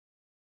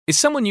Is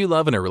someone you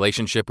love in a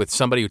relationship with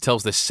somebody who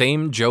tells the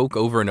same joke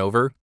over and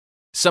over?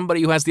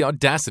 Somebody who has the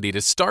audacity to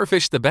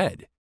starfish the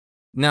bed?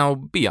 Now,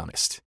 be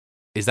honest.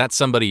 Is that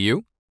somebody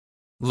you?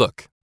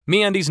 Look,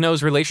 MeUndies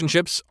knows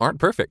relationships aren't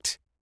perfect.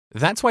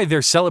 That's why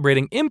they're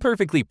celebrating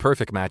imperfectly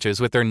perfect matches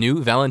with their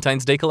new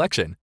Valentine's Day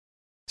collection.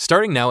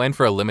 Starting now and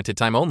for a limited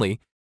time only,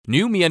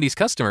 new MeUndies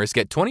customers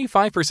get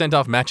 25%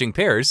 off matching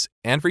pairs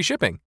and free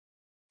shipping.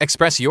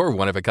 Express your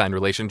one-of-a-kind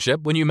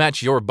relationship when you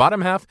match your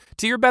bottom half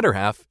to your better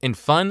half in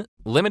fun,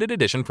 limited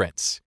edition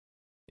prints.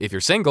 If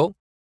you're single,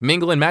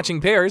 mingle in matching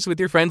pairs with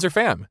your friends or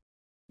fam.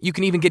 You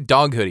can even get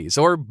dog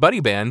hoodies or buddy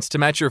bands to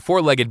match your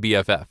four-legged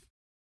BFF.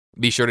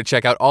 Be sure to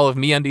check out all of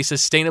MeUndies'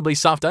 sustainably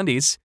soft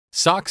undies,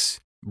 socks,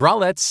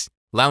 bralettes,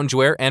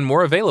 loungewear, and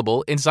more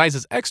available in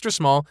sizes extra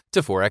small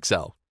to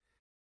 4XL.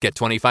 Get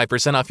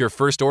 25% off your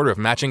first order of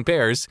matching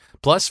pairs,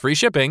 plus free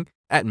shipping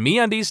at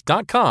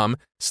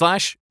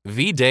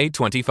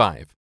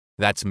MeUndies.com/VDay25.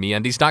 That's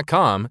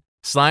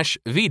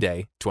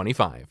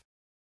MeUndies.com/VDay25.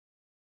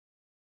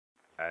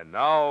 And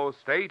now,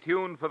 stay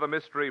tuned for the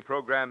mystery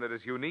program that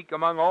is unique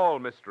among all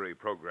mystery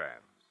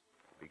programs.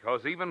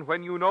 Because even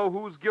when you know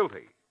who's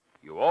guilty,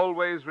 you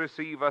always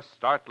receive a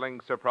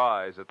startling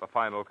surprise at the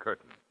final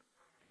curtain.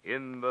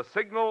 In the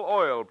Signal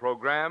Oil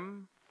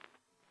program,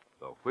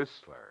 The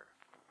Whistler.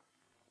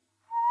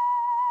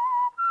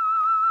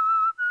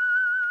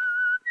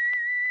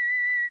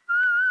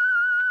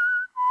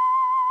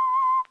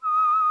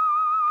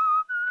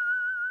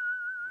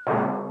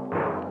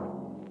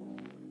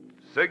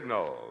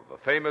 Signal, the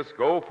famous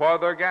Go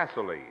Farther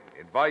gasoline,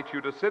 invites you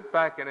to sit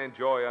back and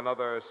enjoy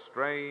another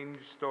strange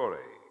story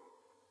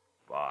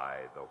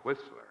by The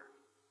Whistler.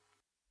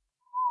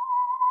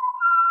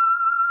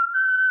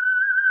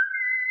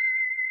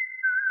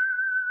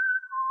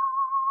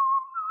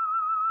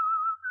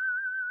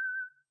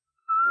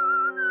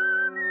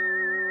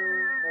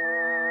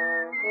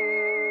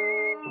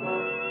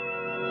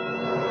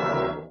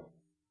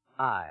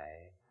 I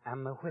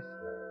am the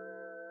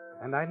Whistler,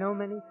 and I know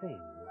many things,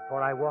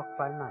 for I walk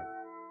by night.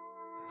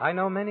 I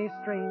know many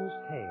strange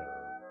tales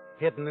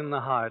hidden in the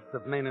hearts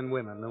of men and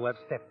women who have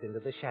stepped into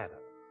the shadows.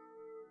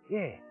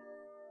 Yes,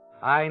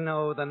 I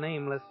know the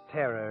nameless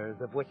terrors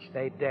of which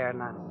they dare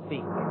not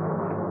speak.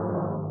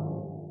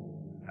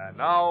 And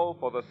now,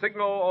 for the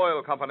Signal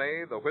Oil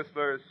Company, The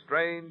Whistler's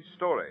strange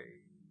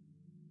story,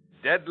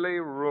 Deadly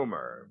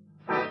Rumor.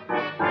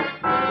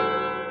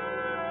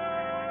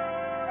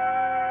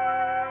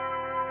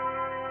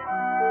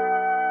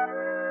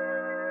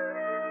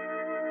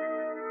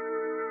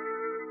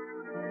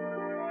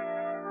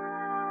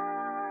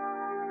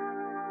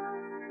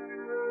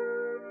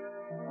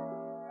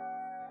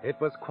 It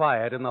was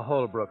quiet in the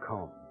Holbrook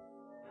home.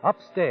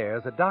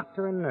 Upstairs, a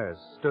doctor and nurse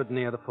stood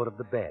near the foot of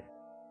the bed.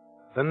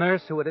 The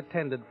nurse who had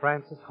attended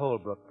Frances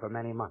Holbrook for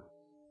many months.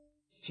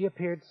 She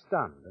appeared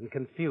stunned and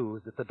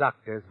confused at the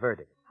doctor's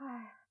verdict.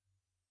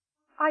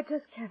 I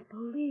just can't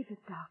believe it,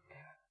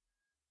 Doctor.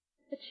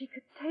 That she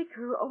could take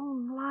her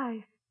own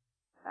life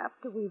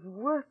after we've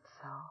worked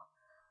so.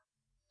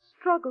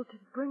 Struggled to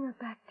bring her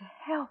back to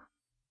health.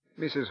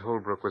 Mrs.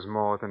 Holbrook was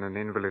more than an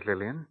invalid,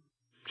 Lillian.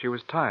 She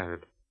was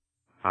tired.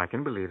 I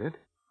can believe it.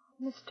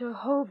 Mr.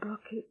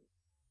 Holbrook,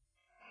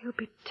 he'll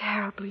be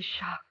terribly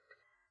shocked.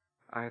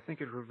 I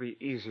think it will be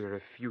easier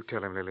if you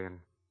tell him,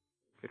 Lillian.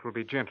 It will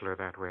be gentler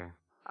that way.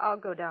 I'll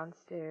go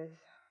downstairs.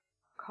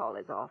 Call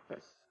his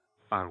office.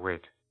 I'll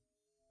wait.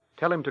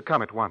 Tell him to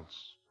come at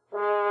once.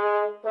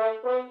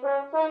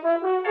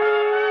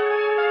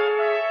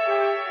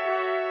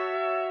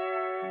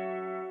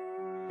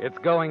 It's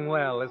going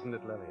well, isn't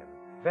it, Lillian?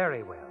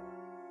 Very well.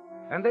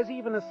 And there's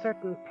even a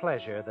certain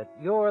pleasure that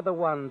you're the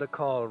one to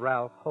call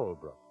Ralph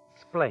Holbrook.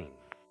 Explain.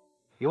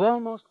 You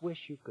almost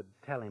wish you could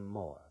tell him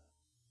more.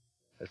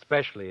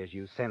 Especially as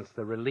you sense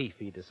the relief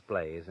he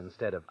displays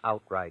instead of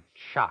outright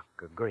shock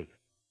or grief.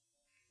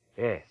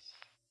 Yes.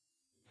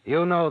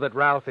 You know that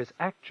Ralph is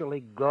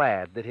actually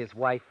glad that his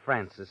wife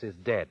Frances is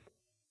dead.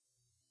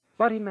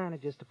 But he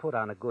manages to put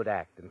on a good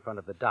act in front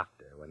of the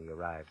doctor when he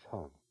arrives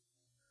home.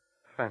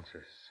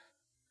 Frances.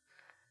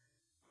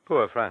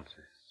 Poor Frances.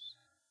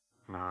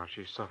 No,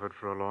 she suffered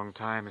for a long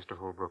time, Mr.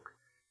 Holbrook.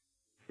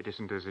 It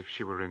isn't as if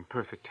she were in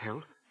perfect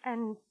health.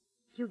 And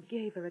you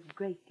gave her a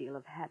great deal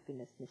of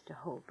happiness, Mr.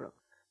 Holbrook.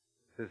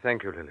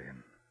 Thank you,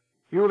 Lillian.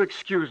 You'll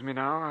excuse me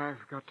now.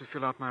 I've got to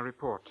fill out my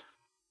report.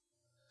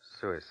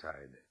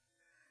 Suicide.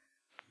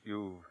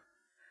 You've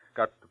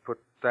got to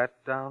put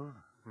that down?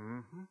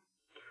 Mm-hmm.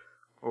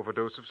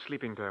 Overdose of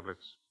sleeping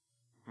tablets.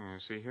 You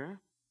see here?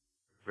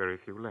 Very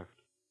few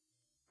left.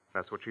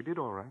 That's what she did,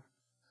 all right.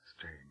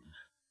 Strange.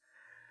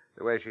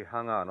 The way she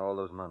hung on all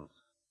those months.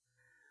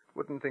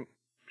 Wouldn't think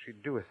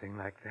she'd do a thing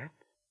like that.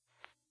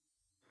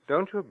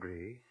 Don't you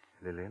agree,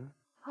 Lillian?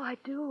 Oh, I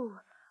do.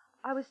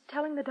 I was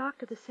telling the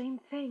doctor the same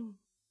thing.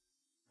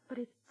 But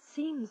it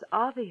seems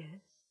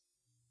obvious.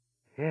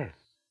 Yes.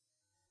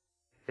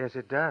 Yes,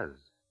 it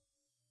does.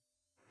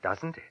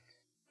 Doesn't it?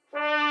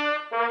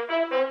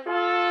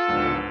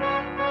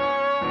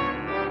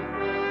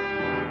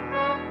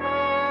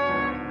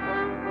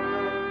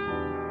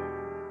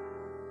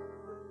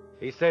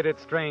 He said it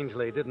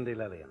strangely, didn't he,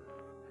 Lillian?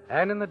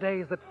 And in the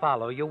days that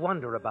follow, you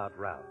wonder about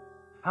Ralph,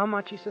 how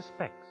much he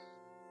suspects.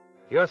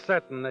 You're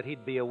certain that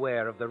he'd be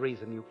aware of the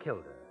reason you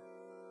killed her.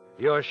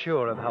 You're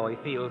sure of how he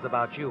feels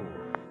about you,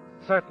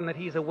 certain that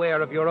he's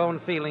aware of your own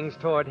feelings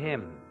toward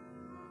him.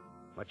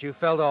 But you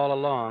felt all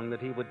along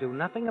that he would do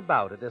nothing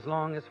about it as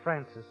long as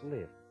Frances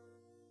lived.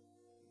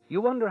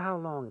 You wonder how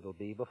long it'll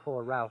be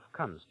before Ralph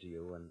comes to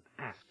you and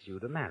asks you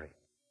to marry him.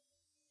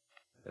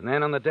 And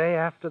then on the day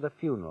after the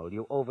funeral,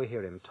 you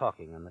overhear him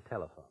talking on the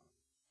telephone.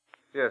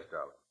 Yes,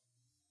 darling.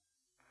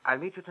 I'll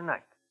meet you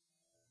tonight.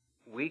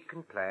 We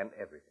can plan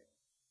everything.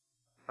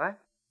 Right?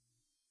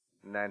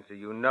 Nancy,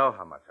 you know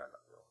how much I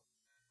love you.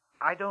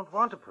 I don't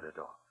want to put it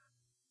off.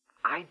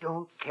 I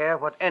don't care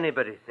what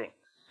anybody thinks.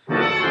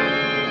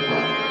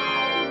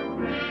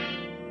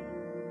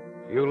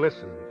 You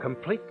listen,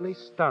 completely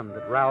stunned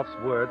at Ralph's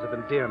words of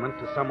endearment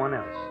to someone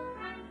else.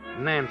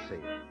 Nancy,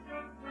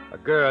 a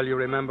girl you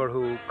remember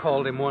who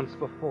called him once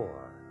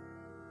before.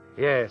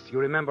 Yes, you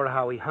remember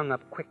how he hung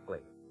up quickly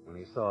when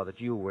he saw that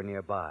you were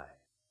nearby.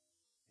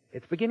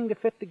 It's beginning to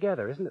fit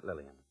together, isn't it,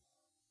 Lillian?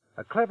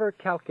 A clever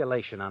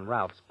calculation on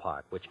Ralph's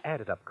part which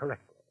added up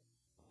correctly.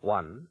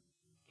 1,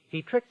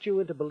 he tricked you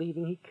into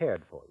believing he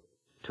cared for you.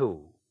 2,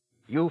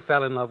 you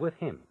fell in love with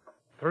him.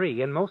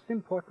 3, and most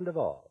important of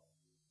all,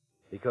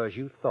 because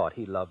you thought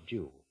he loved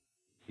you.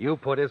 You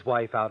put his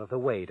wife out of the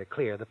way to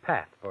clear the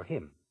path for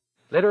him.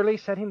 Literally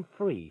set him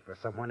free for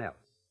someone else.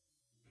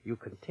 You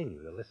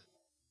continue to listen.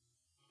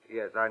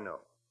 Yes, I know.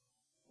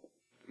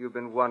 You've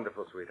been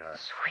wonderful, sweetheart.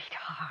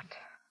 Sweetheart,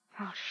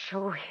 I'll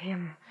show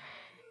him.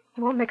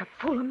 He won't make a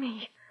fool of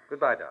me.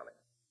 Goodbye, darling.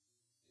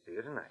 See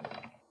you tonight.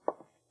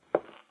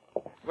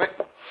 Wait.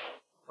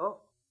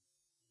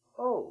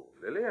 Oh,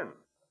 Lillian.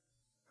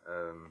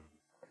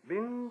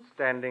 Been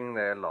standing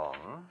there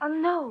long?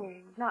 No,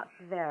 not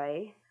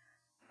very.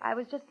 I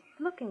was just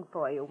looking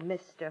for you,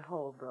 Mr.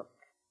 Holbrook.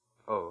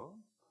 Oh?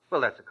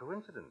 Well, that's a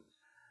coincidence.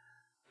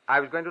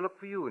 I was going to look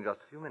for you in just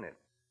a few minutes.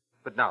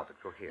 But now that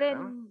you're here...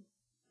 Then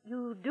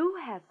you do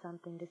have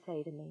something to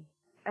say to me,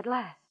 at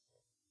last.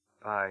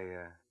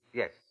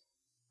 Yes,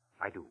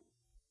 I do.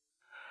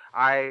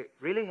 I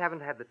really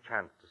haven't had the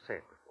chance to say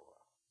it before.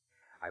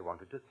 I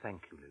wanted to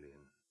thank you, Lillian.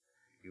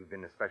 You've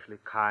been especially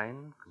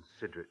kind,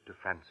 considerate to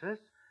Frances,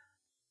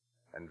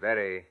 and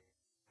very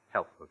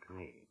helpful to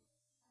me.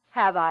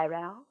 Have I,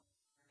 Ralph?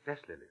 Yes,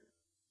 Lillian,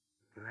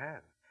 you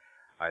have.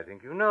 I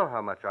think you know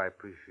how much I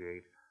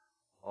appreciate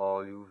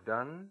all you've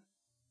done.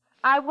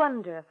 I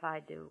wonder if I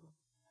do.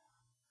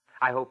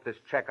 I hope this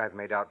check I've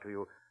made out to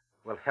you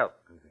will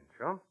help convince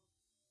you.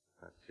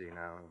 Let's see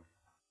now.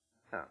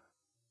 Oh.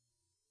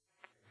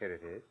 Here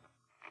it is.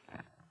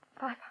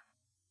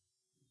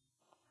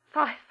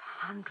 $500.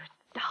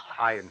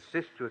 I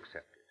insist you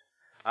accept it.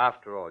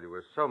 After all, you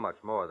were so much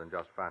more than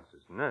just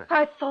Frances' nurse.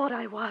 I thought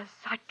I was.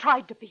 I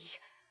tried to be.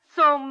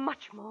 So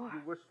much more.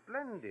 You were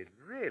splendid,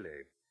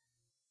 really.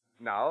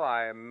 Now,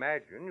 I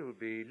imagine you'll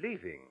be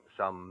leaving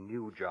some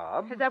new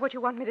job. Is that what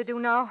you want me to do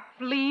now?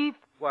 Leave?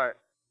 Why,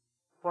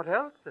 what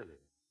else, Lily?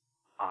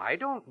 I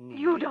don't need...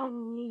 You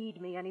don't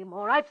need me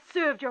anymore. I've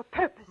served your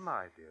purpose.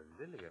 My dear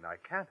Lillian, I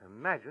can't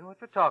imagine what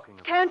you're talking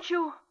about. Can't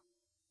you?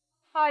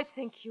 I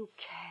think you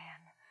can.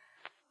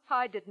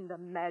 I didn't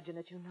imagine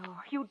it, you know.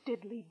 You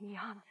did lead me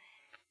on.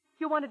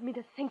 You wanted me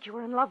to think you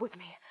were in love with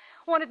me.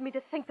 Wanted me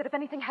to think that if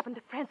anything happened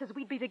to Frances,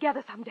 we'd be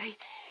together someday.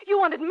 You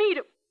wanted me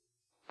to...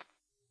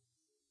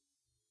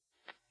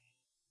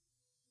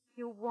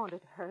 You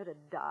wanted her to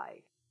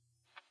die.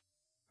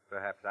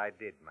 Perhaps I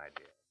did, my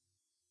dear.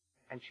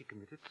 And she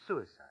committed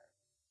suicide.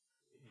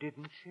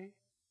 Didn't she?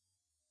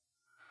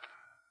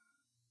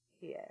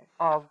 Yes.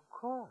 Of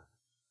course.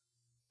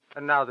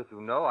 And now that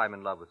you know I'm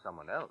in love with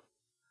someone else,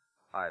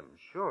 I'm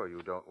sure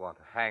you don't want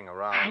to hang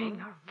around.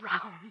 Hang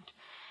around?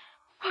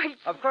 Why...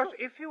 Of course,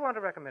 if you want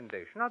a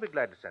recommendation, I'll be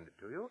glad to send it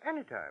to you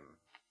anytime.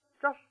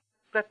 Just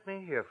let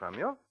me hear from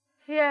you.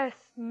 Yes,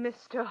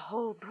 Mr.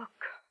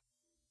 Holbrook.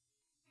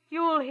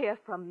 You'll hear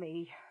from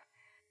me.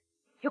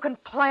 You can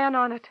plan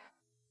on it.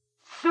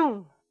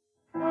 Soon.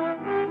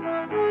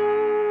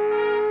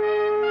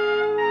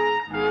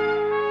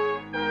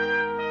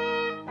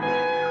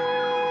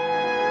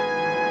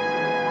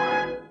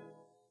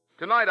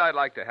 Tonight I'd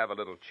like to have a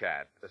little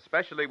chat,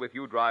 especially with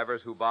you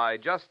drivers who buy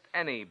just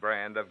any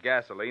brand of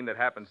gasoline that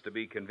happens to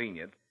be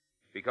convenient,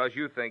 because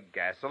you think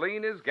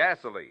gasoline is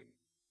gasoline.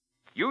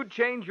 You'd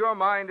change your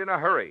mind in a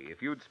hurry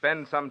if you'd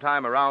spend some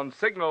time around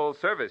Signal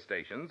service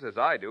stations, as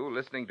I do,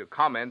 listening to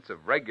comments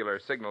of regular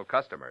Signal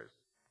customers.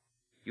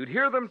 You'd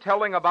hear them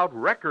telling about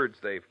records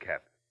they've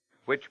kept,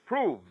 which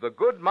prove the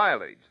good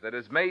mileage that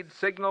has made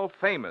Signal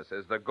famous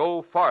as the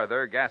Go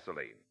Farther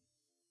gasoline.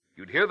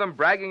 You'd hear them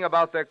bragging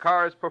about their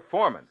car's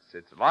performance,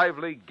 its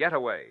lively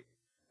getaway,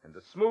 and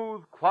the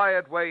smooth,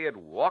 quiet way it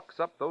walks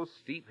up those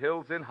steep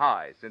hills in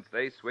high since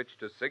they switched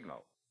to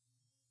Signal.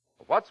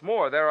 What's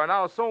more, there are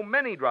now so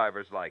many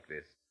drivers like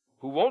this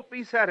who won't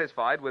be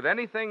satisfied with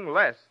anything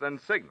less than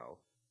Signal.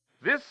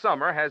 This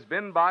summer has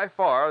been by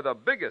far the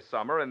biggest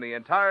summer in the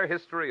entire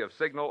history of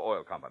Signal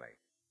Oil Company.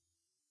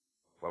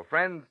 Well,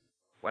 friends,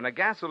 when a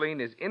gasoline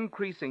is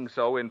increasing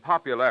so in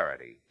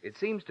popularity, it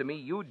seems to me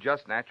you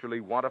just naturally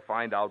want to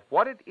find out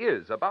what it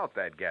is about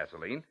that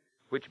gasoline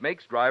which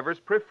makes drivers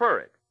prefer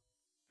it.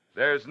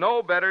 There's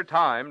no better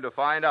time to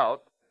find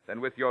out than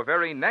with your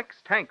very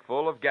next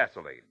tankful of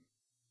gasoline.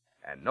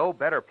 And no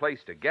better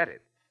place to get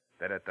it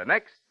than at the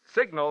next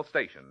signal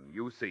station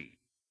you see.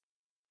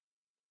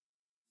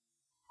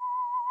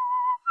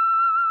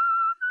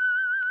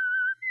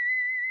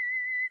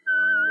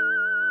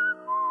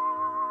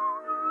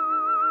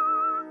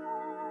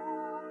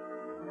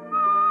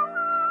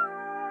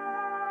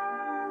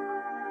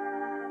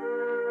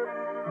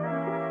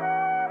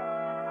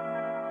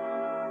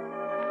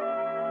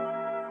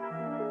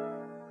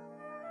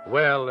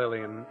 Well,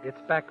 Lillian,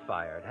 it's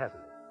backfired,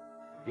 hasn't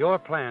it? Your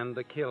plan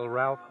to kill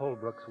Ralph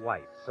Holbrook's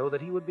wife so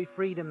that he would be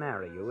free to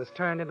marry you has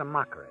turned into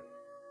mockery.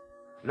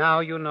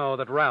 Now you know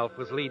that Ralph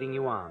was leading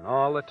you on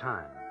all the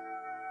time,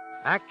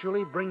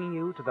 actually bringing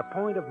you to the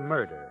point of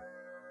murder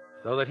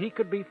so that he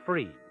could be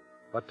free,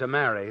 but to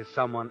marry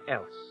someone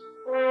else.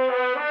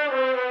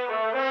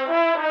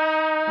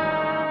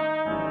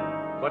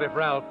 But if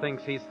Ralph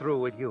thinks he's through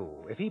with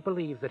you, if he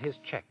believes that his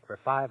check for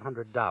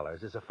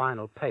 $500 is a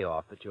final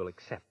payoff that you'll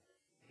accept,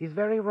 he's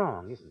very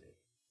wrong, isn't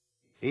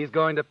he? He's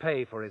going to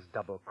pay for his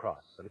double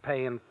cross, and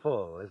pay in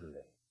full, isn't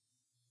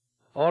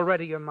he?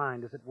 Already your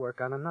mind is at work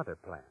on another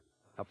plan,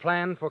 a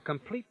plan for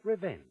complete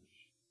revenge.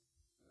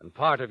 And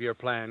part of your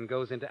plan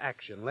goes into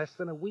action less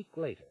than a week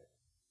later,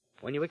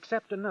 when you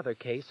accept another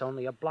case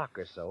only a block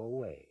or so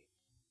away.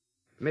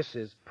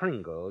 Mrs.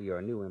 Pringle,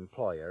 your new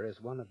employer,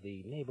 is one of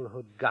the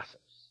neighborhood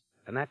gossips,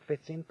 and that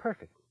fits in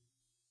perfectly.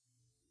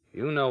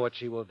 You know what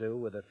she will do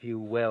with a few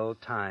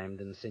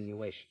well-timed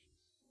insinuations.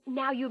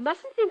 Now, you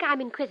mustn't think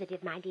I'm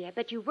inquisitive, my dear,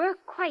 but you were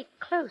quite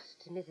close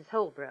to Mrs.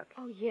 Holbrook.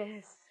 Oh,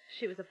 yes.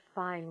 She was a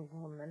fine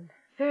woman.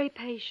 Very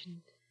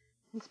patient,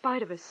 in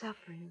spite of her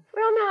suffering.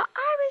 Well, now,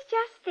 I was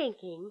just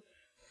thinking,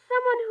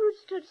 someone who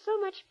stood so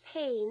much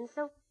pain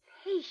so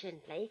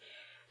patiently,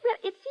 well,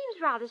 it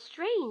seems rather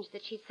strange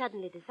that she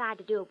suddenly decided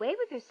to do away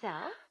with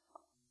herself.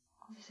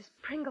 Oh, Mrs.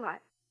 Pringle,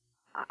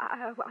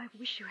 I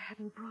wish you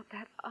hadn't brought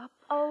that up.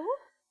 Oh?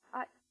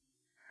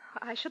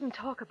 I shouldn't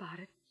talk about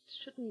it.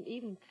 Shouldn't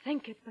even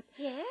think it, but...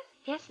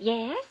 Yes?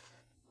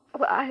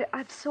 Well,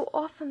 I've so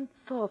often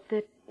thought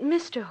that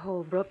Mr.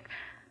 Holbrook,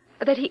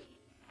 that he...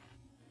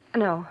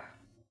 No,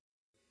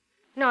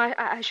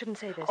 I shouldn't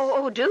say this.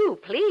 Oh, do,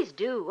 please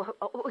do.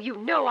 Oh, you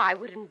know I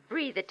wouldn't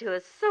breathe it to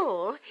a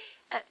soul.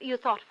 You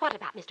thought what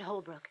about Mr.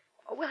 Holbrook?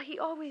 Well, he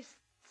always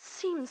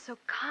seemed so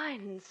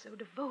kind and so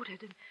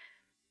devoted, and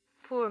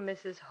poor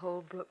Mrs.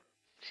 Holbrook,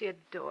 she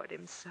adored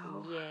him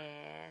so.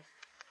 Yes,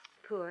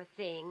 poor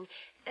thing.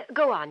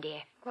 Go on,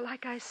 dear. Well,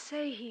 like I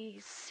say,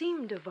 he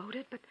seemed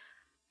devoted, but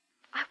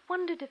I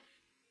wondered if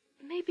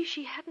maybe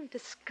she hadn't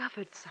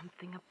discovered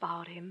something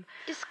about him.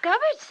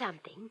 Discovered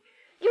something?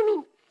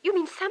 You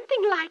mean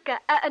something like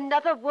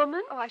another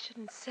woman? Oh, I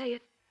shouldn't say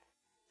it.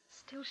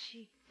 Still,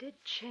 she did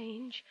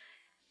change.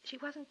 She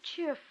wasn't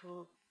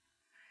cheerful.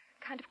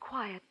 Kind of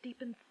quiet,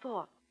 deep in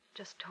thought,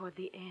 just toward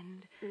the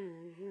end.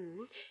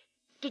 Mm-hmm.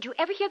 Did you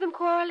ever hear them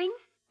quarreling?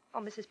 Oh,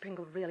 Mrs.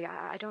 Pringle, really,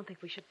 I don't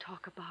think we should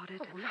talk about it.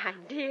 Oh, my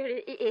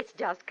dear, it's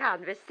just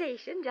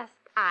conversation, just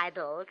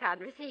idle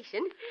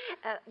conversation.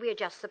 We're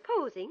just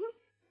supposing,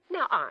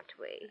 now aren't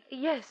we?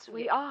 Yes,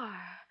 we are.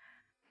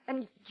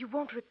 And you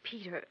won't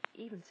repeat or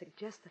even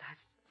suggest that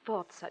I've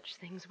thought such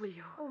things, will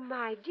you? Oh,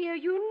 my dear,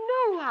 you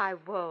know I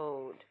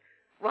won't.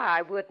 Why,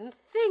 I wouldn't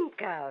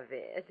think of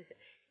it.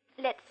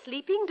 Let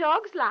sleeping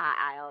dogs lie,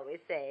 I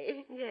always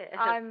say. Yes.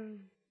 I'm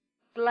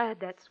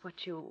glad that's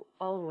what you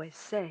always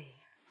say.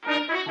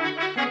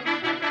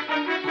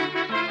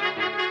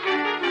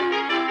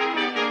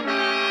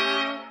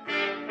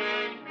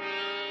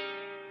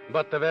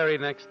 But the very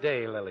next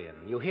day, Lillian,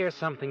 you hear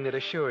something that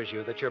assures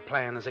you that your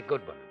plan is a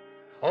good one.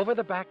 Over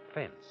the back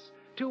fence,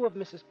 two of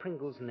Mrs.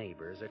 Pringle's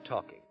neighbors are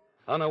talking,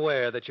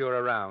 unaware that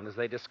you're around as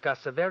they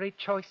discuss a very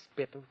choice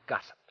bit of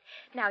gossip.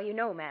 Now, you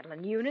know,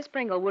 Madeline, Eunice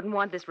Pringle wouldn't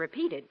want this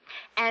repeated.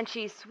 And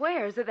she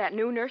swears that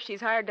new nurse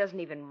she's hired doesn't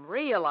even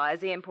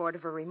realize the import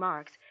of her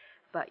remarks.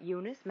 But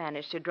Eunice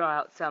managed to draw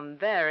out some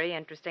very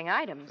interesting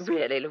items.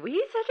 Really,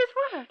 Louise? Such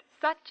as what?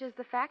 Such as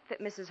the fact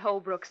that Mrs.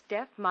 Holbrook's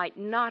death might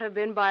not have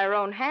been by her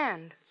own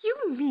hand.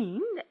 You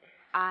mean?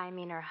 I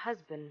mean her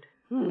husband.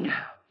 No.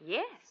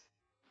 Yes.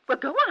 Well,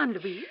 go on,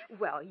 Louise.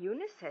 Well,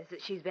 Eunice says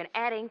that she's been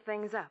adding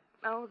things up.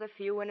 Oh, the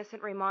few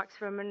innocent remarks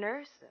from a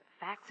nurse, the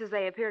facts as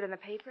they appeared in the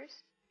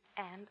papers,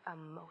 and a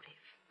motive.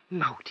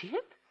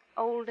 Motive?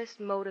 Oldest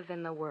motive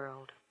in the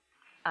world.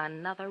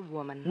 Another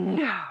woman.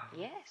 No.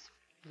 Yes.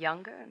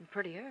 Younger and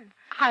prettier.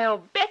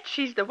 I'll bet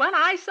she's the one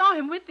I saw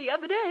him with the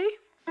other day.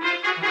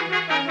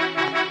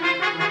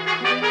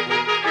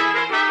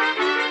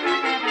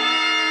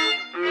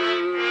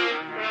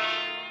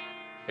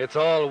 It's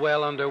all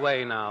well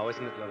underway now,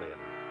 isn't it, Lillian?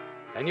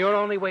 And you're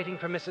only waiting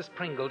for Mrs.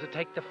 Pringle to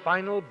take the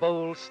final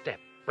bold step,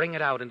 bring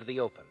it out into the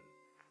open.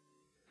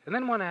 And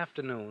then one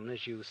afternoon,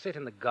 as you sit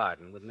in the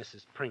garden with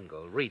Mrs.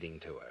 Pringle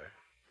reading to her,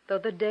 though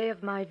the day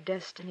of my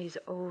destiny's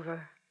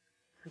over,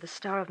 and the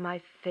star of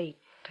my fate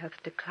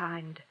hath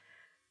declined,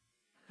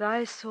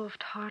 thy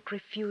soft heart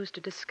refused to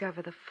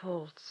discover the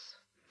faults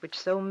which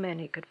so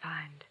many could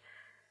find.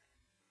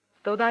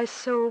 Though thy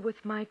soul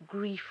with my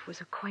grief was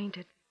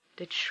acquainted,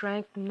 it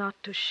shrank not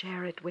to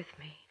share it with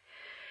me.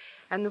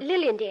 And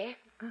Lillian, dear.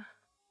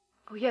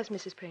 Oh, yes,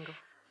 Mrs. Pringle.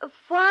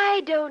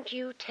 Why don't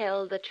you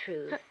tell the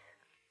truth?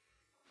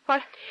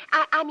 What?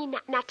 I mean,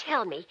 now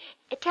tell me.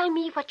 Tell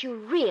me what you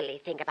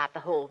really think about the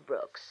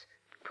Holbrooks.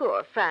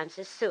 Poor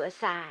Francis'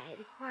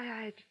 suicide.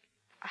 Why,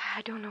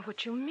 I don't know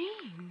what you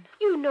mean.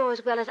 You know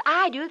as well as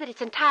I do that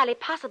it's entirely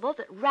possible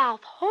that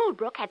Ralph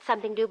Holbrook had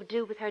something to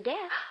do with her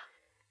death.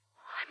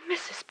 Why,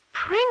 Mrs.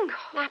 Pringle.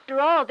 After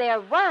all,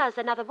 there was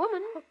another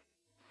woman.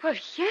 Well,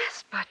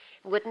 yes, but...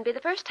 Wouldn't be the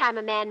first time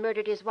a man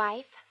murdered his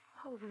wife.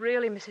 Oh,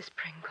 really, Mrs.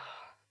 Pringle?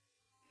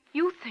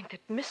 You think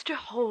that Mr.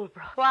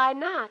 Holbrook... Why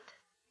not?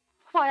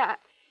 Why,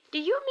 Do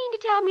you mean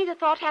to tell me the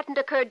thought hadn't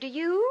occurred to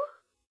you?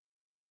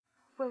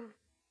 Well,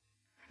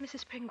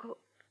 Mrs. Pringle,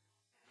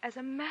 as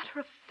a matter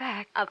of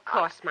fact... Of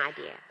course, my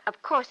dear.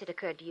 Of course it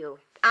occurred to you.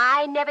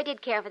 I never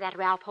did care for that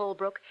Ralph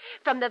Holbrook.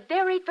 From the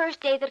very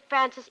first day that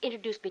Francis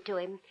introduced me to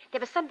him,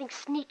 there was something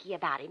sneaky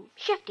about him.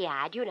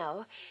 Shifty-eyed, you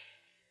know.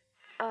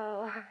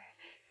 Oh,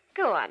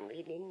 go on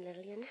reading,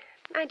 Lillian.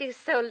 I do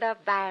so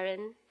love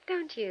Byron,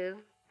 don't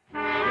you?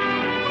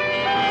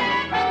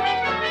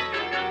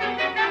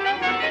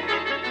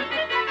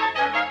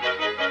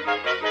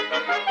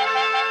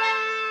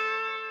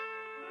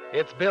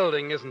 It's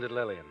building, isn't it,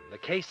 Lillian? The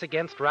case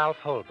against Ralph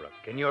Holbrook,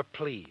 and you're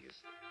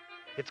pleased.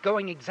 It's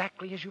going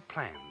exactly as you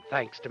planned,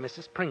 thanks to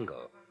Mrs.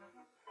 Pringle.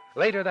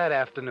 Later that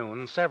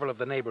afternoon, several of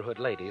the neighborhood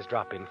ladies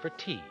drop in for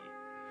tea.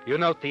 You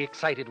note the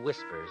excited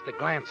whispers, the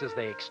glances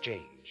they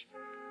exchange.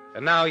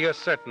 And now you're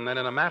certain that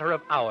in a matter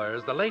of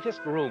hours, the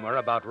latest rumor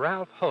about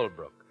Ralph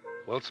Holbrook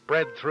will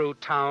spread through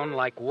town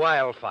like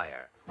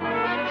wildfire.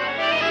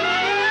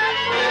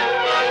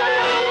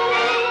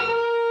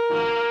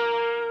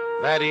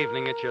 That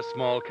evening at your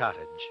small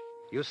cottage,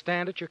 you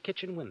stand at your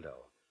kitchen window,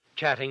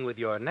 chatting with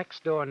your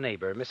next-door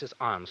neighbor, Mrs.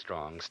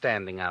 Armstrong,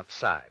 standing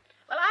outside.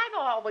 Well, I've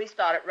always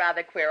thought it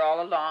rather queer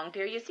all along,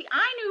 dear. You see,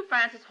 I knew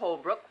Frances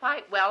Holbrook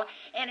quite well,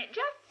 and it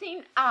just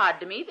seemed odd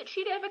to me that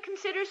she'd ever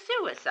consider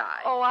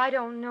suicide. Oh, I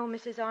don't know,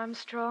 Mrs.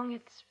 Armstrong.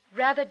 It's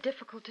rather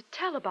difficult to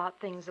tell about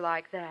things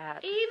like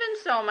that. Even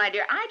so, my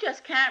dear, I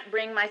just can't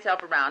bring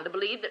myself around to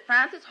believe that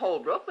Frances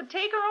Holbrook would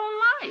take her own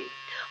life.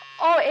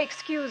 Oh,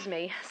 excuse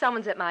me.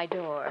 Someone's at my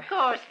door. Of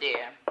course,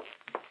 dear.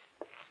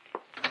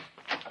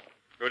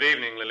 Good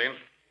evening, Lillian.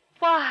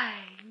 Why,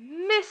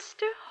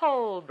 Mr.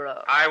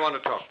 Holbrook. I want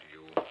to talk to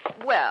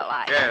you. Well,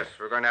 Yes,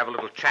 we're going to have a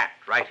little chat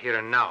right here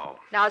and now.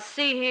 Now,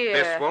 see here.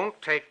 This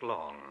won't take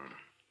long.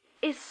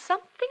 Is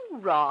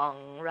something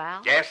wrong,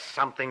 Ralph? Yes,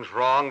 something's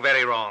wrong,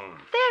 very wrong.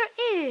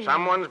 There is.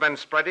 Someone's been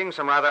spreading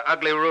some rather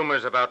ugly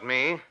rumors about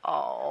me.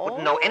 Oh.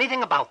 Wouldn't know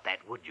anything about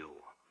that, would you?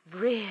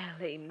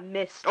 Really,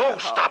 Mr. Oh,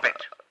 stop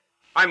it.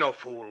 I'm no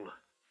fool.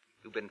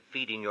 You've been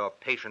feeding your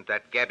patient,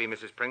 that Gabby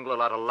Mrs. Pringle, a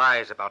lot of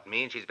lies about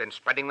me, and she's been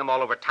spreading them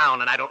all over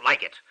town, and I don't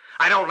like it.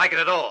 I don't like it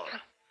at all.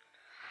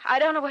 I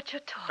don't know what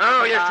you're talking Oh,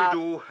 about. yes, you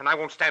do, and I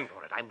won't stand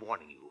for it. I'm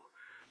warning you.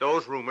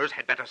 Those rumors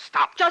had better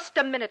stop. Just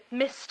a minute,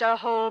 Mr.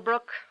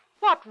 Holbrook.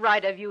 What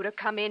right have you to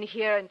come in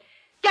here and...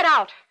 Get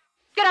out!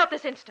 Get out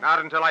this instant! Not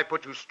until I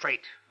put you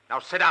straight. Now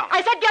sit down.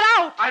 I said get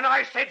out! And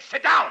I said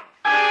sit down!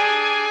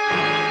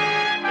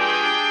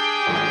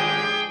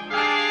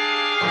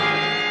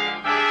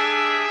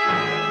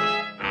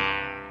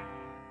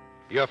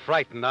 You're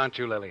frightened, aren't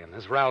you, Lillian,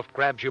 as Ralph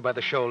grabs you by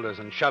the shoulders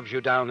and shoves you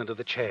down into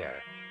the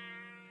chair.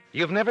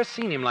 You've never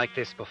seen him like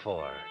this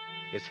before.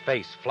 His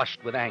face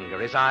flushed with anger,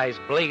 his eyes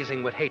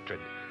blazing with hatred,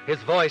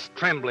 his voice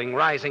trembling,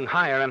 rising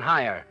higher and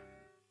higher.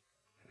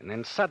 And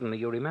then suddenly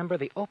you remember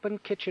the open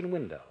kitchen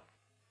window,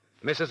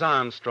 Mrs.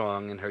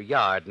 Armstrong in her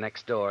yard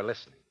next door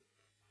listening.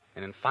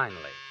 And then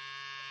finally...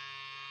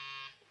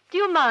 Do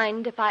you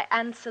mind if I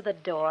answer the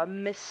door,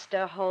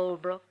 Mr.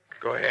 Holbrook?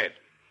 Go ahead.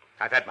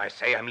 I've had my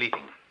say. I'm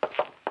leaving.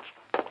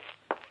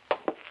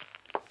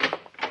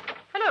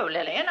 Hello,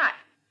 Lillian.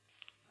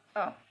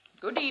 Oh,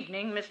 good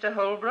evening, Mr.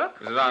 Holbrook.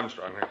 Mrs.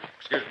 Armstrong here.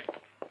 Excuse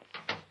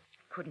me.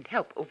 Couldn't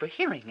help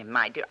overhearing him,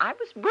 my dear. I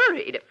was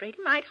worried, afraid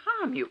he might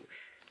harm you.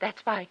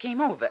 That's why I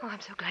came over. Oh,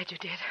 I'm so glad you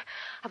did.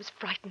 I was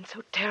frightened,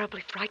 so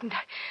terribly frightened.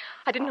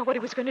 I didn't know what he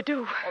was going to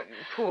do. Oh,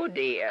 poor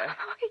dear.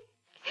 Oh,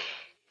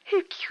 he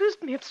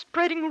accused me of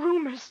spreading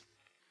rumors.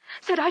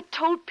 Said I'd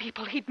told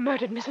people he'd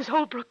murdered Mrs.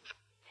 Holbrook.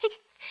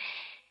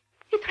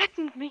 He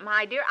threatened me.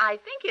 My dear, I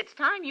think it's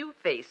time you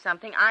face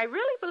something. I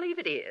really believe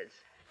it is.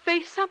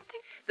 Face something?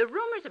 The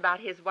rumors about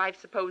his wife's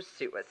supposed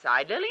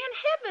suicide, Lillian,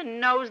 heaven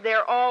knows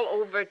they're all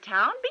over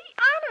town. Be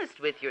honest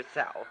with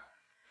yourself.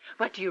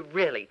 What do you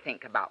really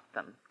think about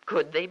them?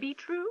 Could they be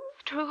true?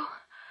 True.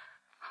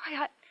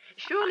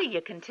 Surely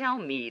you can tell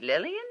me,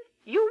 Lillian.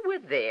 You were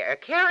there,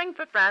 caring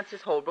for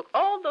Frances Holbrook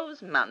all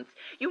those months.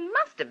 You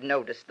must have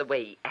noticed the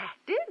way he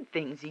acted,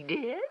 things he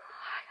did.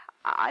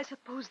 I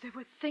suppose there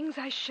were things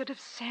I should have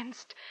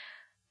sensed.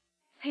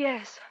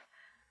 Yes.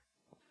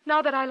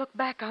 Now that I look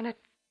back on it,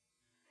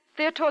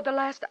 there toward the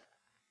last,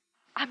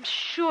 I'm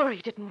sure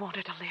he didn't want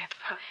her to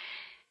live.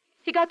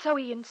 He got so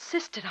he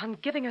insisted on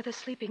giving her the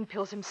sleeping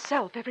pills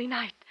himself every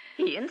night.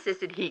 He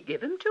insisted he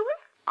give him to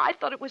her? I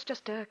thought it was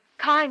just a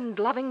kind,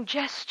 loving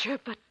gesture,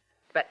 but...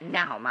 But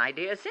now, my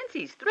dear, since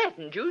he's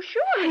threatened you,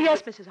 surely...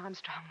 Yes, Mrs.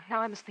 Armstrong.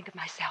 Now I must think of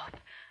myself.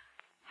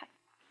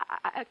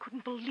 I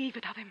couldn't believe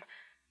it of him.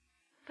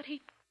 But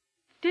he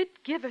did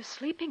give her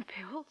sleeping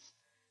pills.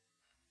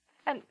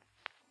 And,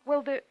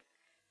 well, there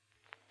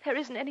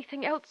isn't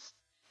anything else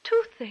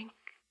to think.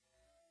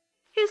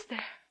 Is there?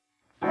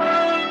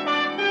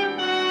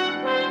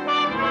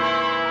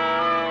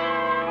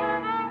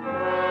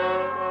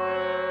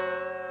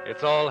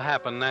 It's all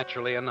happened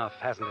naturally enough,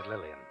 hasn't it,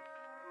 Lillian?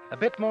 A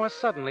bit more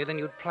suddenly than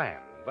you'd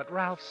planned, but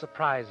Ralph's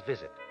surprise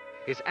visit,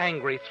 his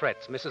angry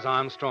threats Mrs.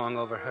 Armstrong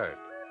overheard.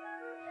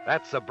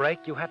 That's a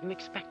break you hadn't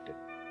expected.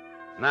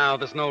 Now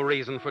there's no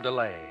reason for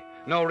delay,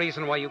 no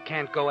reason why you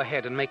can't go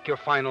ahead and make your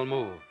final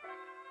move.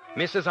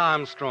 Mrs.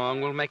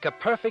 Armstrong will make a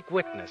perfect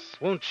witness,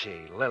 won't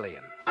she,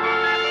 Lillian?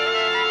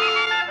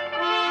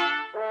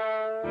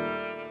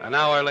 An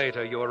hour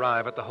later, you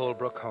arrive at the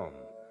Holbrook home.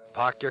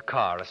 Park your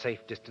car a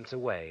safe distance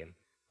away and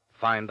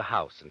find the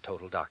house in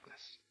total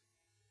darkness.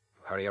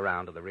 Hurry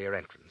around to the rear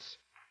entrance.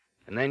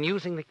 And then,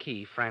 using the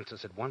key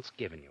Francis had once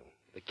given you,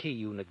 the key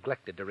you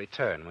neglected to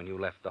return when you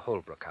left the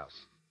Holbrook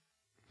house,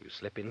 you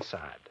slip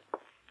inside.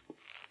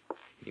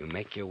 You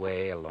make your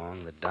way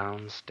along the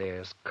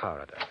downstairs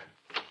corridor.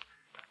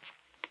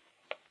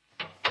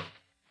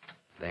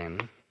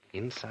 Then,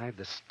 inside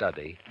the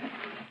study,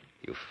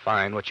 you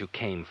find what you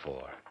came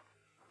for.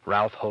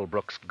 Ralph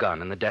Holbrook's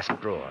gun in the desk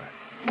drawer.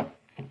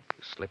 You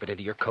slip it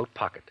into your coat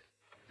pocket.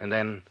 And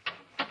then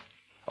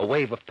a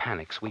wave of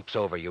panic sweeps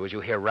over you as you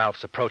hear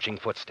Ralph's approaching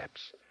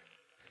footsteps.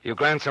 You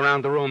glance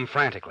around the room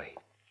frantically,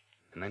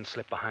 and then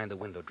slip behind the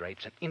window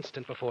drapes an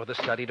instant before the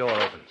study door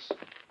opens.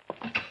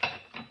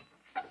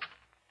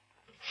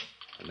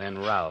 And then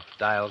Ralph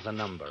dials a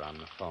number on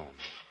the phone.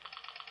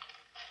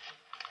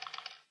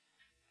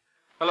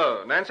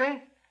 Hello,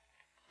 Nancy?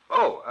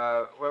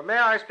 Oh, well, may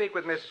I speak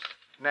with Miss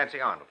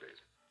Nancy Arnold, please?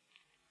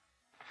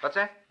 What's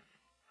that?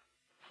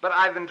 But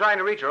I've been trying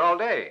to reach her all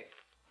day.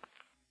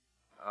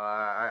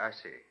 I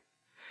see.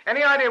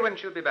 Any idea when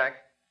she'll be back?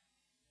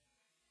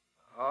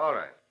 All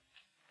right.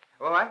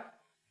 Well, what?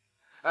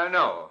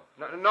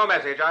 No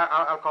message.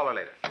 I'll call her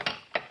later.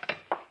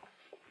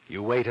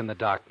 You wait in the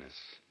darkness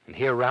and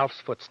hear Ralph's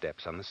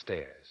footsteps on the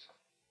stairs.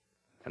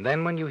 And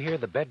then when you hear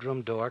the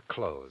bedroom door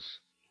close,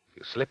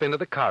 you slip into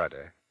the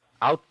corridor,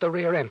 out the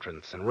rear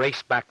entrance, and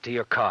race back to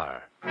your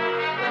car.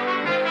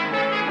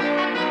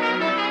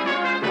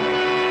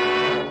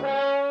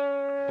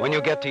 When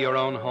you get to your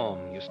own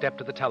home, you step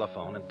to the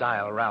telephone and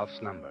dial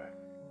Ralph's number.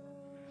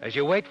 As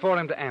you wait for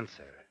him to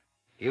answer,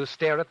 you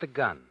stare at the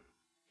gun,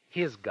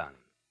 his gun,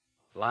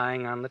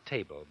 lying on the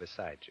table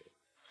beside you.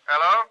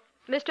 Hello?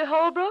 Mr.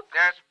 Holbrook?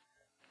 Yes?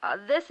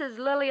 This is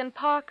Lillian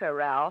Parker,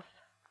 Ralph.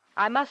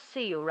 I must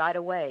see you right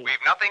away.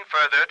 We've nothing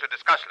further to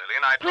discuss,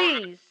 Lillian.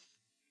 Please.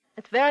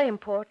 It's very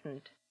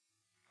important.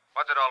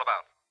 What's it all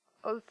about?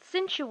 Well,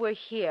 since you were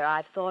here,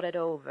 I've thought it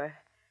over.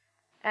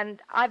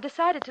 And I've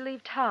decided to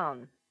leave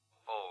town.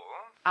 Oh?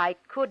 I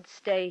could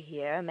stay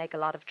here and make a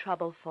lot of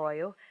trouble for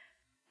you,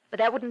 but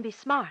that wouldn't be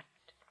smart.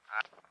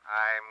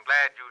 I'm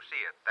glad you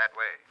see it that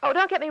way. Oh,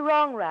 don't get me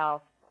wrong,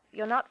 Ralph.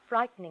 You're not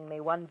frightening me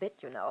one bit,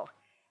 you know.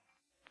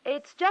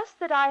 It's just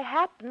that I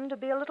happen to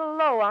be a little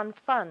low on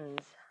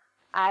funds.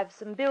 I've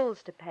some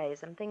bills to pay,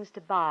 some things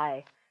to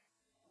buy,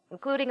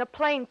 including a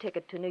plane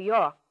ticket to New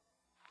York.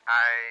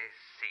 I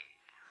see.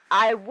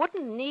 I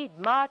wouldn't need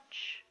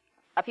much.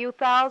 A few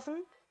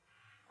thousand.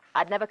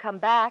 I'd never come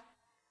back.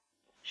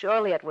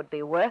 Surely it would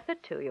be worth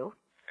it to you.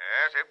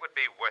 Yes, it would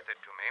be worth it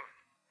to me.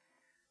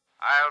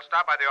 I'll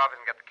stop by the office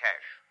and get the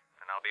cash,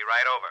 and I'll be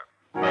right over.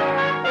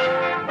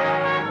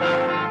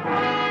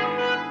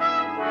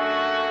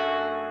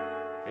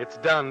 It's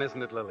done,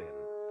 isn't it, Lillian?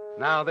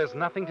 Now there's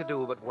nothing to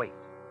do but wait.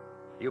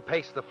 You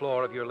pace the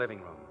floor of your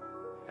living room,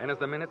 and as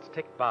the minutes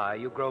tick by,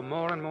 you grow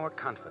more and more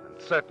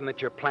confident, certain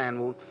that your plan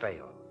won't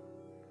fail.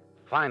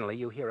 Finally,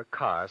 you hear a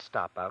car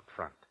stop out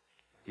front.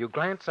 You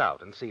glance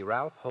out and see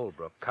Ralph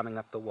Holbrook coming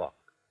up the walk.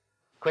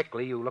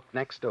 Quickly, you look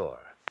next door.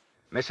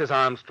 Mrs.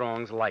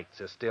 Armstrong's lights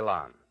are still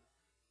on.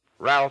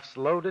 Ralph's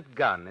loaded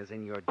gun is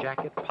in your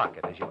jacket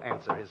pocket as you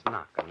answer his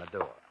knock on the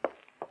door.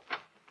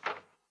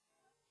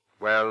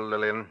 Well,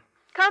 Lillian?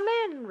 Come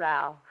in,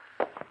 Ralph.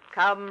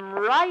 Come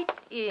right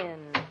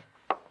in.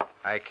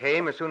 I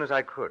came as soon as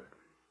I could.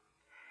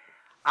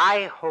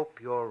 I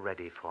hope you're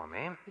ready for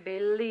me.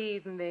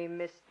 Believe me,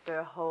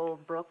 Mr.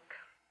 Holbrook,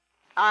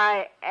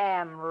 I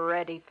am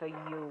ready for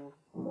you.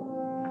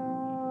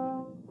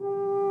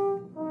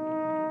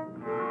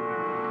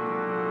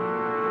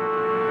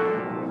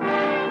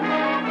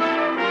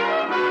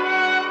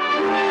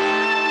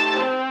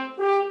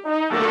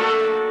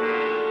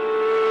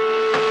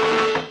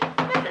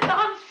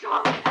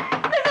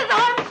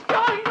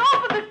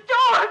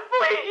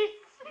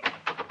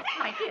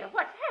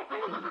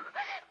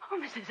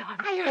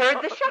 I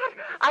heard the shot.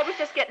 I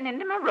getting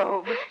into my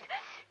robe?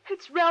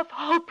 It's Ralph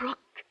Holbrook.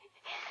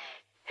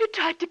 He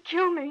tried to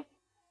kill me.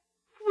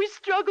 We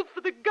struggled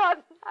for the gun.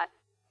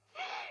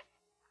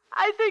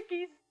 I think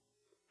he's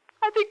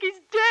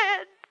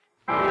dead.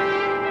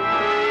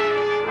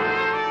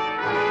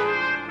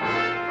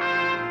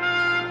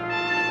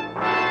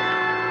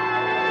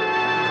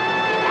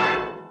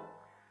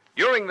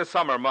 During the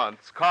summer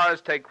months,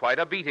 cars take quite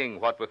a beating,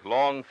 what with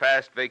long,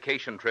 fast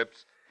vacation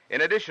trips,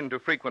 in addition to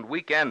frequent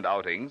weekend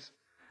outings.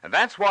 And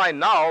that's why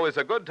now is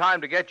a good time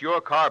to get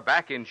your car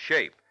back in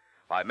shape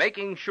by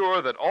making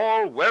sure that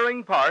all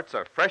wearing parts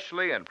are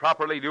freshly and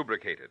properly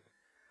lubricated.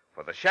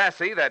 For the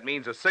chassis, that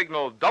means a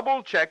Signal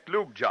double-check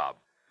lube job.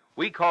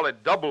 We call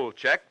it double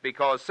check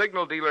because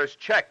Signal dealers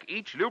check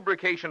each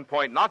lubrication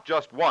point not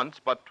just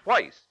once, but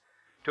twice,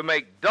 to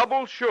make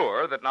double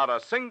sure that not a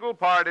single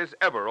part is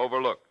ever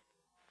overlooked.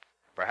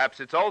 Perhaps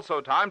it's also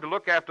time to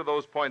look after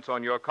those points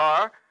on your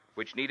car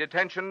which need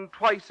attention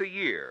twice a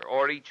year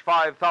or each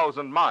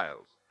 5,000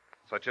 miles,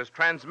 such as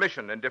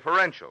transmission and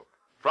differential,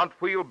 front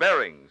wheel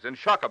bearings, and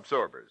shock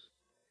absorbers.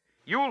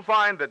 You'll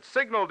find that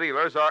Signal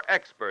dealers are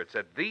experts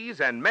at these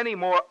and many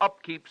more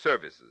upkeep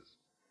services.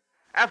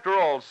 After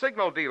all,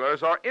 Signal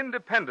dealers are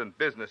independent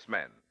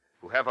businessmen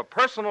who have a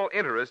personal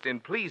interest in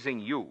pleasing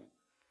you.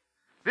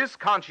 This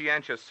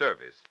conscientious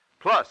service,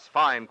 plus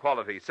fine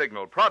quality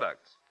Signal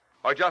products,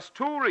 are just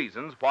two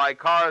reasons why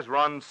cars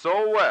run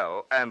so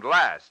well and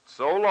last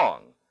so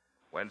long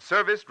when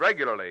serviced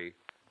regularly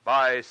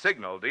by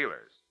Signal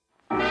dealers.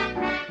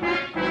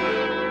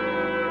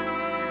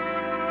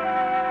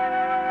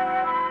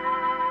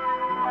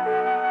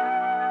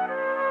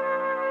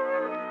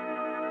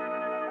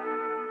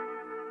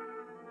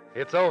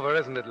 It's over,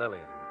 isn't it,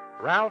 Lillian?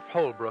 Ralph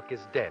Holbrook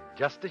is dead,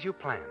 just as you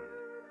planned.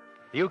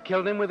 You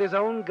killed him with his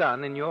own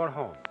gun in your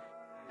home,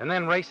 and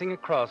then racing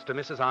across to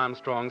Mrs.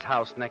 Armstrong's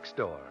house next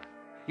door,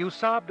 you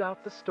sobbed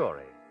out the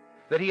story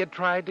that he had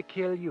tried to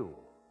kill you.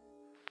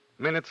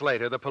 Minutes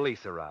later, the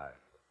police arrived.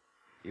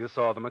 You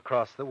saw them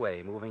across the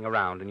way, moving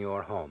around in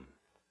your home.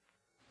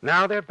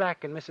 Now they're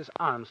back in Mrs.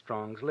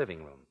 Armstrong's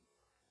living room,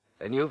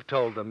 and you've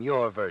told them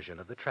your version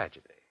of the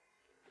tragedy.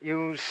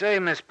 You say,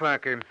 Miss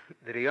Parker,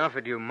 that he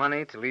offered you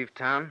money to leave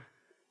town?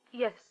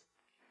 Yes,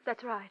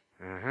 that's right.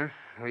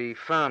 We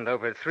found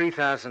over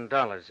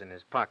 $3,000 in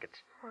his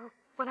pockets. Well,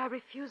 when I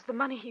refused the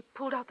money, he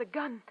pulled out the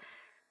gun.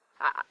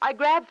 I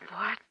grabbed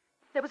for it.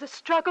 There was a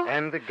struggle.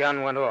 And the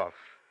gun went off.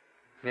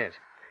 Yes.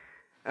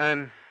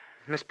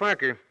 Miss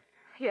Parker.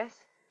 Yes?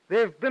 There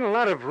have been a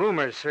lot of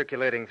rumors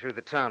circulating through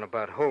the town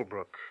about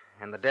Holbrook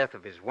and the death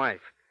of his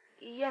wife.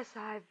 Yes,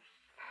 I've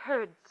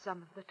heard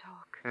some of the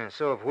talk.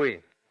 So have we,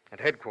 at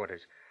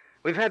headquarters.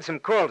 We've had some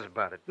calls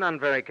about it, none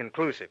very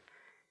conclusive.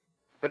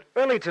 But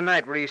early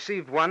tonight we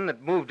received one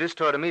that moved us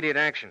toward immediate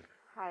action.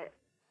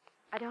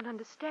 I don't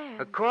understand.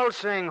 A call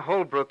saying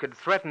Holbrook had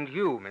threatened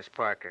you, Miss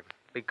Parker,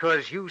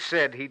 because you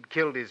said he'd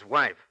killed his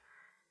wife.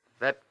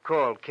 That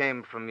call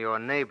came from your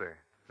neighbor,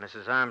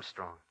 Mrs.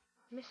 Armstrong.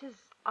 Mrs.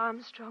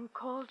 Armstrong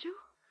called you?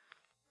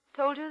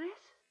 Told you this?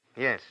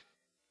 Yes.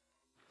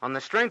 On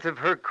the strength of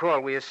her call,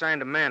 we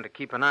assigned a man to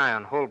keep an eye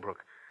on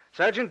Holbrook.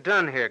 Sergeant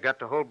Dunn here got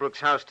to Holbrook's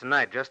house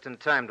tonight just in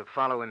time to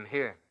follow him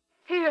here.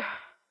 Here?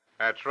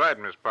 That's right,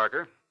 Miss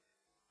Parker.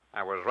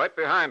 I was right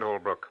behind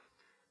Holbrook.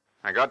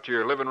 I got to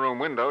your living room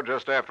window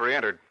just after he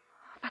entered.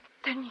 But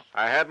then...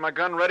 I had my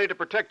gun ready to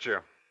protect you.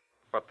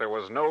 But there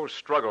was no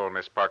struggle,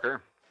 Miss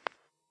Parker.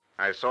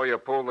 I saw you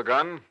pull the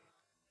gun,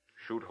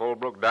 shoot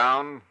Holbrook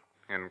down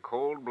in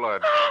cold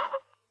blood.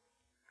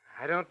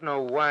 I don't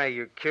know why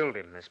you killed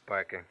him, Miss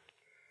Parker.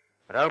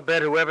 But I'll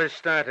bet whoever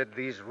started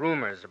these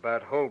rumors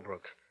about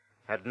Holbrook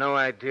had no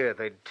idea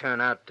they'd turn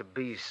out to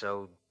be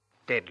so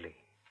deadly.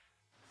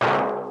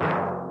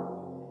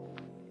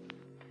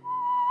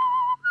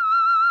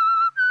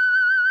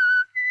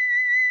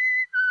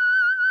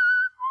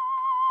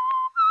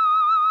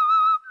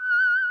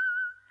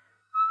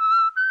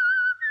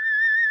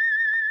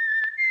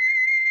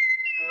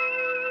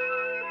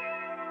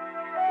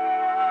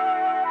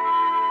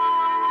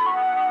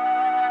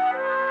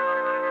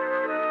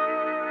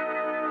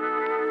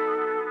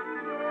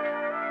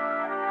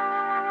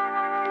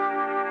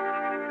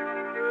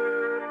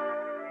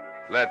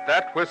 Let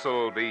that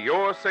whistle be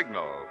your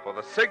signal for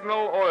the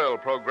Signal Oil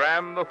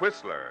program, The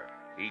Whistler,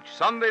 each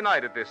Sunday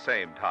night at this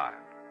same time.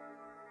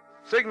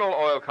 Signal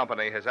Oil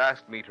Company has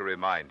asked me to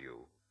remind you,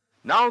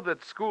 now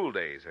that school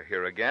days are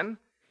here again,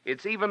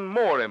 it's even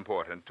more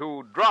important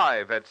to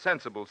drive at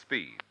sensible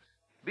speeds,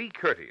 be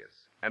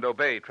courteous, and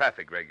obey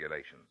traffic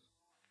regulations.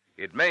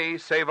 It may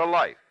save a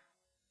life,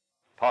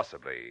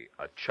 possibly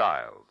a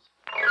child's.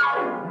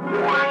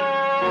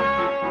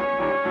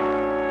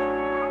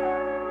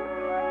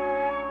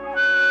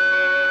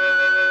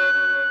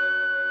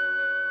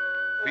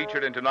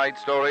 Featured in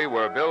tonight's story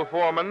were Bill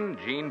Foreman,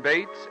 Gene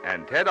Bates,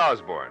 and Ted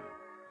Osborne.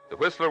 The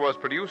Whistler was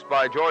produced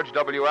by George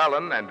W.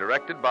 Allen and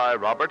directed by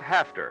Robert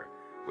Hafter,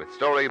 with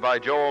story by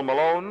Joel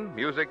Malone,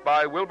 music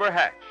by Wilbur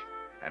Hatch,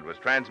 and was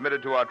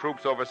transmitted to our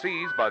troops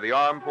overseas by the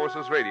Armed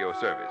Forces Radio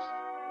Service.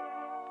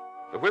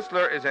 The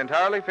Whistler is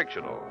entirely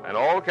fictional, and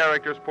all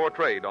characters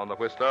portrayed on The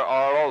Whistler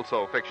are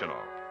also fictional.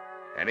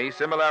 Any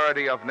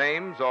similarity of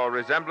names or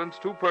resemblance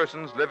to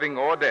persons living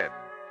or dead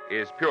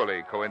is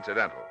purely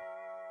coincidental.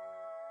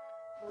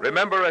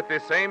 Remember at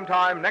this same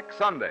time next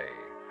Sunday,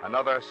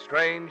 another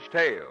strange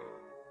tale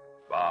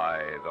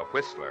by The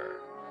Whistler.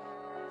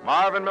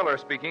 Marvin Miller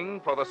speaking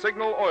for the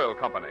Signal Oil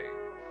Company.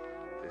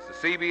 This is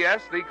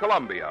CBS, the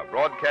Columbia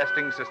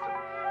Broadcasting System.